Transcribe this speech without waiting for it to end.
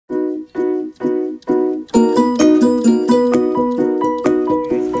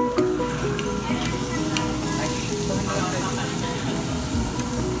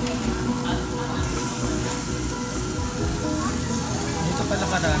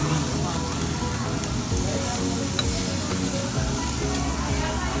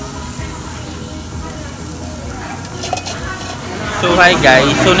So hi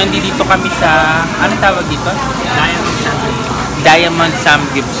guys, so nandito kami sa, ano tawag dito? Diamond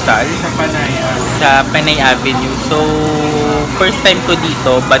Samgyeopsal sa Panay Avenue. So first time ko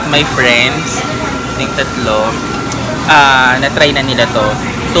dito, but my friends, yung tatlo, na-try na nila to.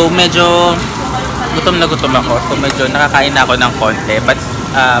 So medyo gutom na gutom ako, so medyo nakakain na ako ng konti, but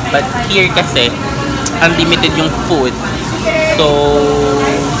here kasi unlimited yung food. So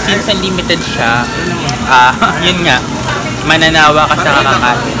since unlimited siya, yun nga, mananawa ka sa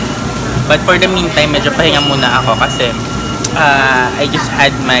kakakain. But for the meantime, medyo pahinga muna ako kasi I just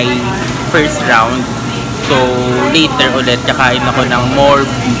had my first round. So later ulit kakain ako ng more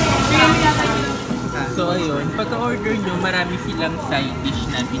beef. So ayun, pagka-order nyo, marami silang side dish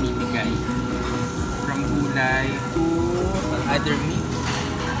na binibigay. From gulay to other meat.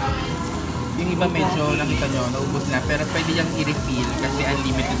 Yung iba medyo nakita nyo, naubos na. Pero pwede yung i-refill kasi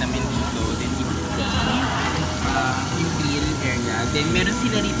unlimited naman dito. Then yung grill area. Then meron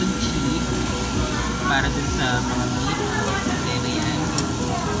sila rito cheese para dun sa mga meat. Then ayan.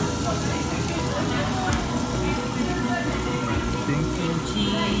 Yung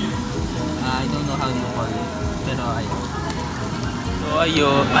cheese. I don't know how you call it. Pero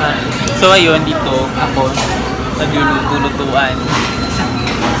ayun. So ayun dito ako nagluluto-lutuan.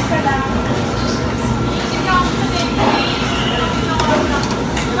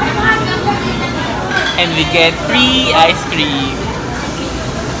 And we get free ice cream.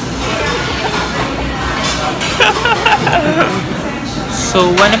 So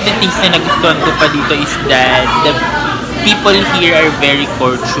one of the things na nagustuhan ko pa dito is that the people here are very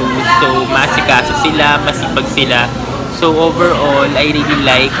courteous. So masikaso sila, masipag sila. So overall, I really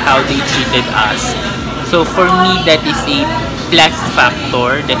like how they treated us. So for me, that is a plus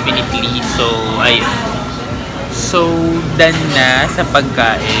factor, definitely. So ayun. So, done na sa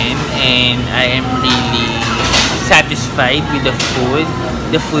pagkain and I am really satisfied with the food.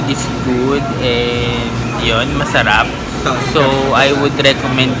 The food is good and yun, masarap. So, I would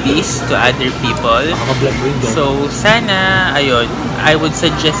recommend this to other people. So, sana, ayun, I would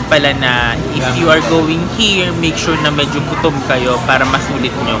suggest pala na if you are going here, make sure na medyo gutom kayo para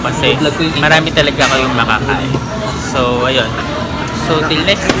masulit nyo kasi marami talaga kayong makakain. So, ayun. So, till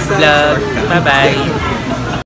next vlog. Bye-bye!